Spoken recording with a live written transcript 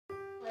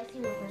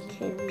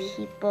Okay,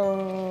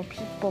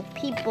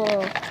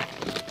 people.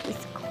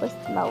 It's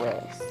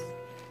Christmas.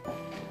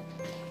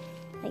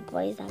 Like,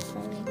 why is that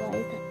funny? Why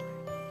is that?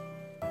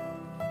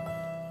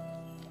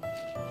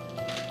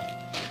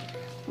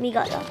 We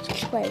got lots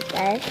of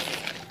presents.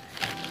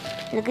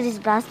 Look at this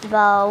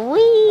basketball.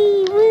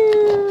 Wee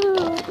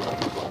woo!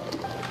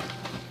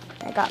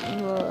 I got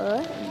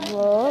more.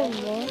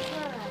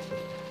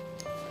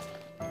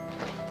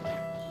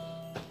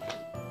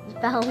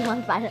 Found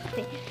one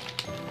finally.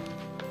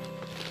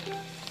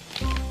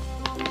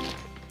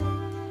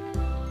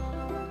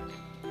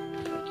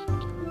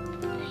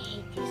 I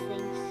hate these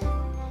things.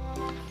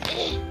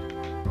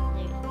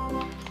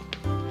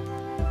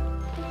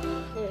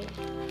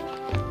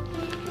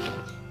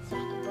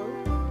 Soccer ball.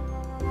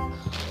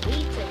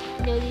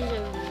 No, these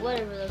are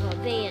whatever they're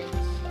called, bands.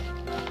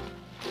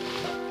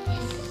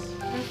 Yes.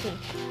 Okay.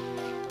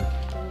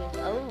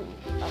 Oh,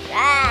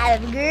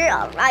 alright, girl.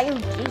 Alright,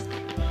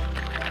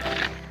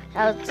 I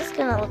was just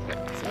gonna look at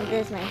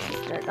this my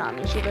sister got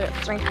me. She did a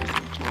Frank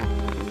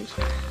challenge.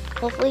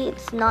 Hopefully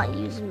it's not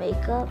used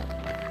makeup.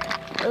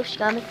 Oh, she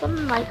got me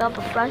some makeup,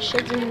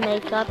 brushes and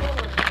makeup.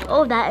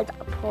 Oh, that is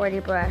a pretty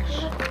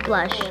blush. You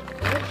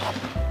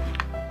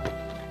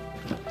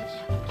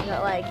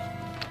got like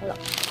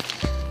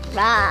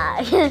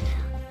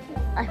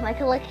like my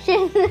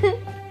collection.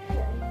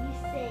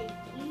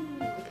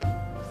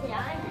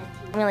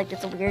 I mean, like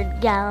this weird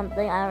gown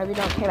thing. I really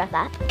don't care about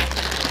that.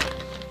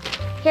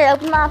 Here,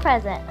 open my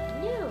present.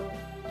 No.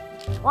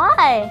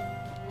 Why?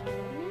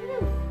 No.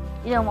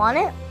 You don't want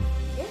it?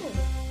 Yeah.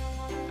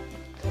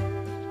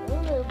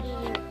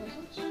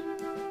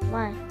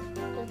 Why?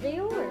 Because they're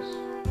yours.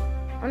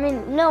 I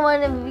mean, no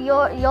one of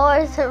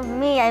yours or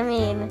me, I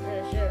mean.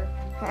 Yeah,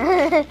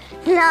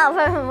 sure. Not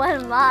for one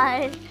of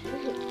mine.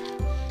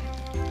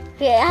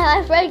 Okay,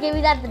 my friend gave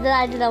me that, but then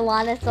I didn't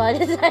want it, so I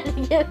decided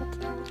to give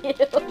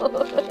it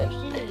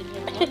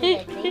to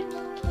you.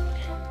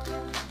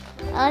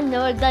 I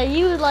know that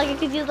you would like it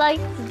because you like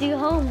to do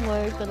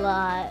homework a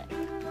lot.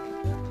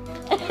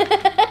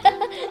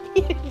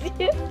 You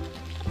do?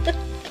 Are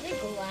they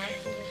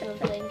glasses or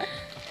something?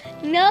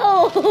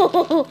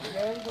 No!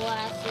 They're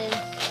glasses.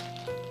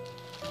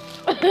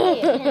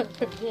 Yeah,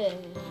 good.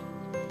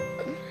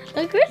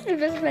 The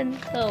Christmas has been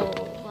so...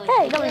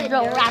 Hey, don't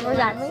throw wrappers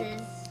at me.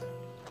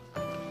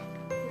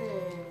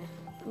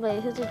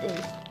 Wait, who's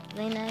these?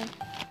 Lena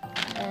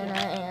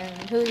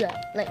and who's that?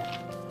 Like...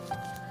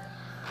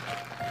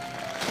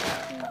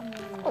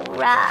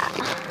 Alright.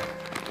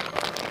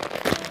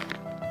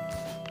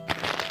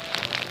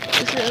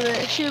 So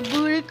should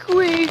boot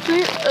quick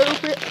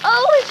open.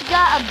 Oh, it's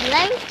got a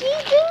blankie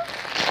thing?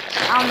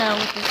 I don't know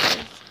what this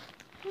is.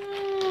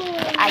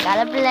 I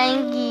got a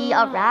blankie.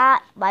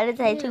 Alright. Why did it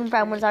say Tomb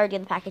Prime was already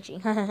in the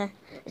packaging?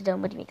 It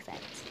don't really make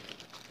sense.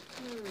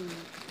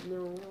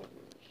 No.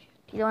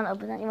 You don't want to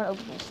open that? You want to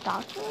open your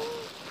stocking?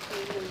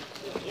 Is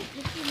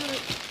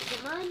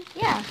it mine?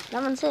 Yeah,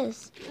 that one's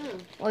his.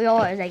 Or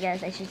yours, I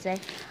guess I should say.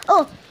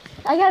 Oh,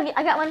 I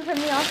got one from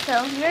me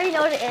also. You already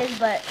know what it is,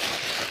 but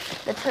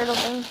the turtle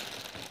thing.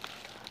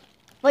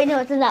 Wait, no,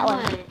 it's in that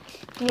one.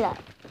 Give me that.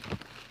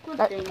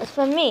 It's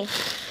from me.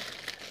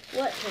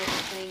 What turtle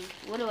thing?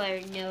 What do I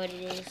already know what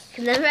it is?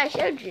 Because remember I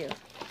showed you.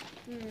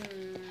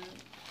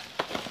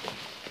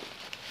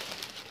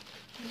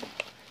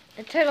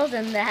 The turtle's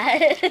in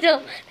that.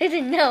 They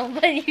didn't know,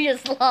 but you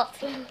just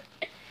lost.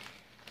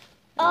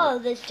 Oh,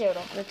 this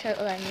turtle. The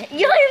turtle on it.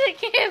 You don't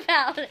even care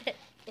about it.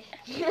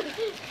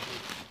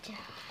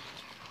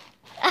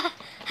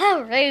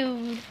 How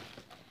rude.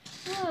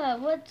 Oh,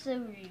 what's so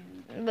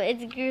rude? But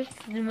it's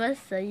Christmas,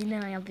 so you know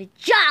I'll be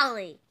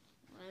jolly.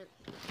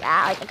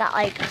 Yeah, like I got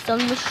like a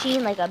sewing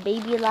machine, like a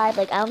Baby Alive.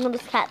 Like I don't know what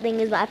this cat thing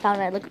is, but I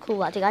found it. It looked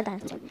cool. I got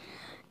dinosaur.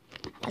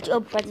 I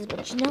open presents,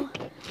 but you know,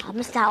 I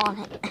missed out on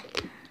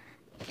it.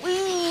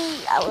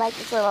 Wee! I like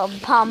this little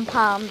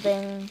pom-pom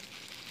thing.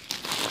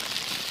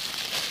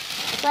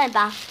 It's my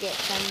basket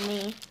from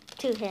me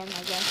to him,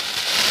 I guess.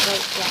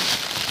 Wait, yeah.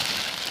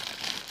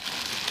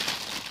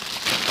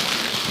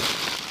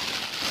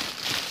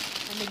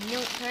 I've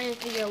been trying to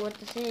figure out what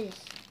this is.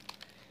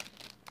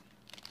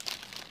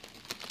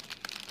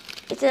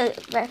 It's a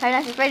Five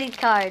Nights at Freddy's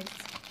cards.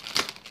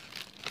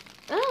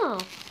 Oh.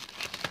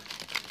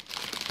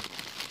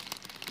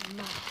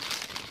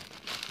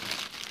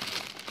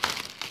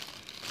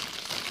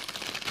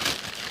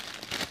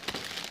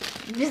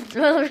 Just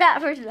throw the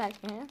wrappers back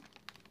in.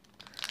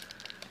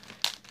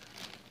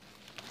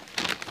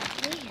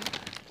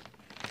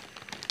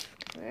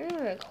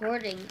 We're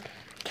recording.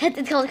 Because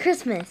it's called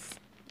Christmas.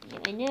 Yeah,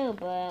 I know,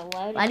 but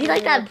why do you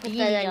like that put bead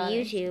that on on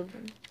YouTube?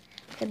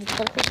 Because it's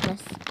called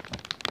Christmas.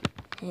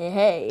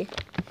 Hey.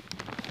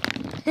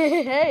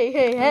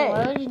 Hey.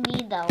 Why would you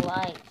need that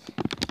light?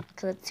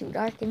 Because it's too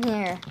dark in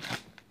here.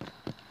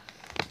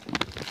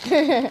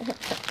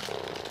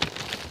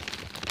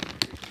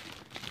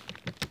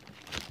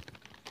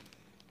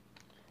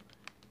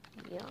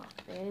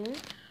 Yahoo.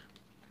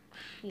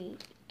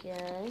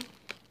 Chica.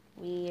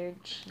 Weird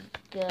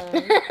Chica.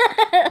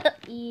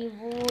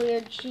 Evil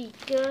Weird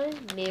Chica.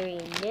 Merry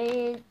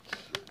Marionette,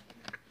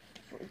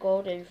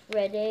 Golden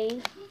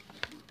Freddy,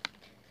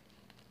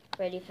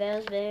 Freddy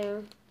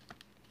Fazbear,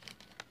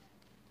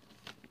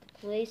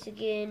 Police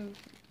again.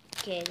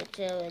 Okay, that's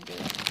all I do.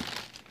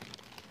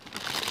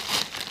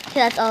 Okay,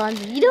 that's all I'm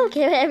doing. You don't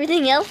care about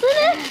everything else in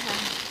it?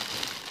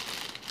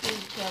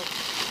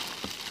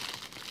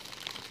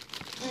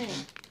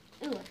 Wait.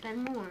 Ooh, I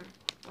found more.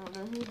 I don't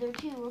know who they're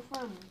to or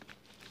from.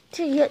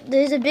 To you,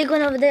 there's a big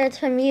one over there. It's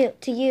from you.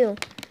 To you.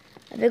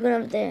 A big one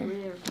over there.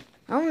 Where?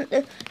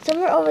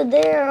 Somewhere over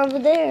there. Over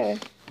there.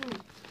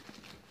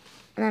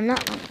 And I'm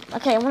not.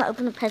 Okay, I want to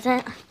open the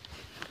present.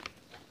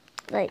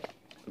 Like,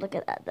 look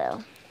at that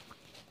though.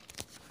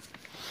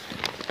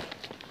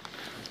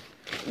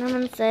 No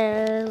one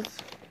says.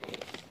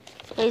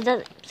 Wait,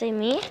 does it say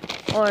me?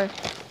 Or.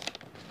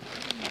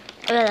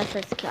 Oh, yeah, that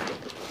says Sky.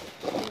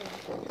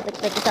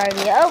 Looks like it's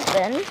already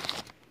open.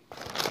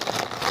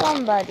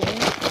 Somebody.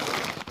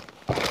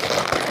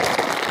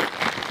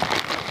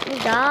 We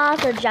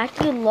got a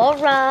Jackie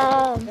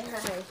Laura.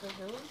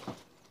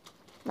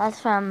 That's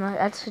from.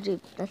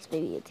 That's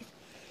baby.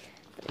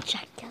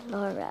 Jackie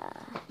Laura.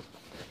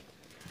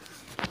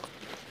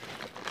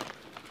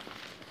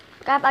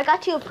 I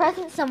got you a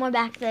present somewhere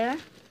back there.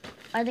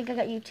 I think I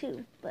got you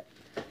two, but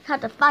I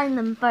have to find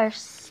them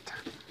first.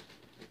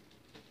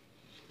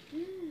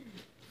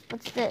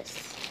 What's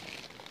this?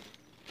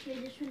 Okay,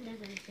 this one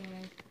doesn't say.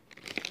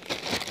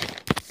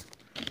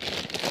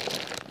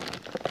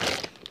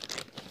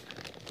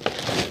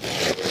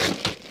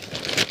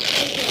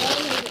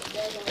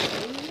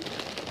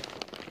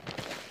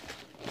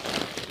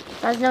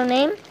 Has no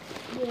name?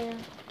 Yeah.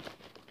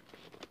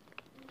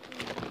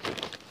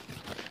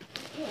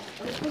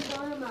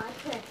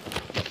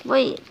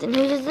 Wait, then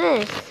whose is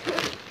this?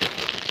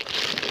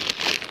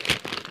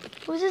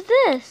 Whose is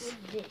this?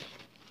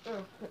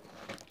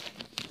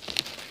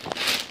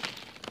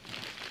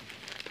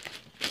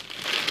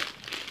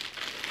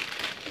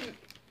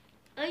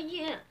 Oh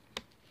yeah.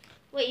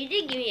 Wait, you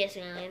did give me a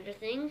Skylander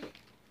thing.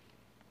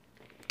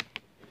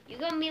 You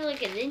got me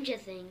like a ninja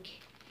thing.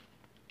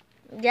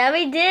 Yeah,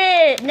 we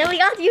did. No, we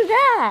got you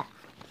that.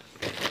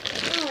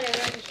 Oh,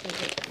 whatever. I just took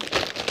it.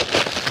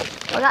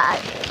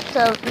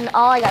 So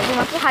all I got you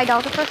Monster High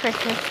dolls for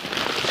Christmas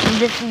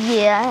this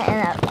year,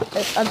 and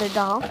this other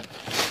doll.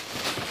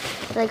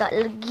 So I got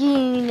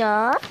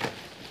Laguna.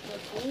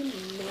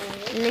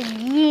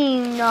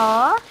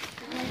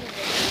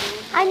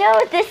 I know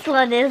what this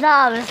one is,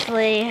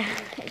 obviously.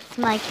 It's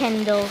my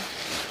Kindle.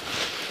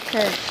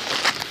 Because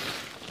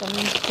I'm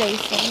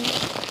Jason.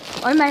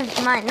 What am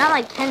I, not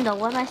my Kindle,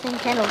 what am I saying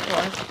Kindle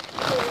for?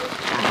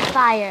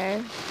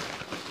 Fire.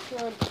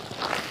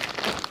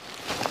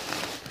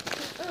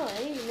 Oh, I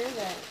didn't even know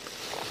that.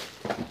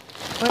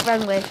 What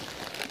runway?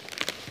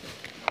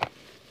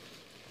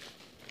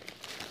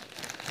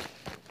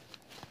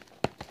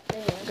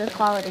 Good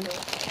quality.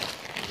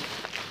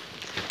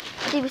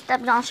 See, we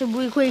stepped on some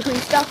really quickly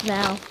stuff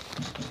now.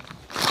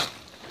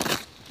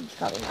 It's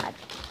probably mad.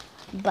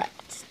 But.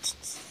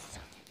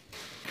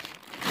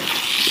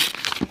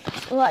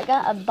 Oh, I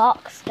got a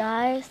box,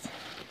 guys.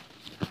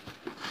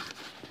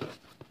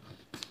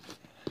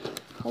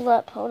 Hold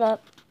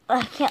up.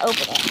 I can't open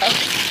it. Oh.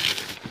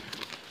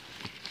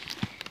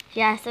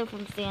 Yeah, so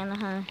from Santa,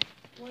 huh?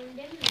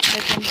 So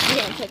from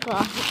Santa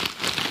Claus.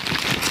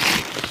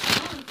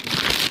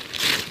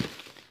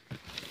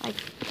 Like,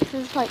 this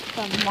is like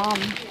from Mom.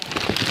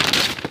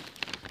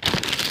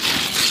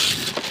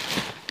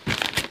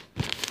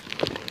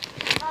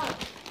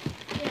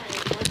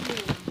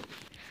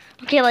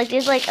 Okay, like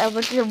there's like a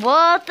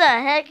what the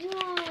heck?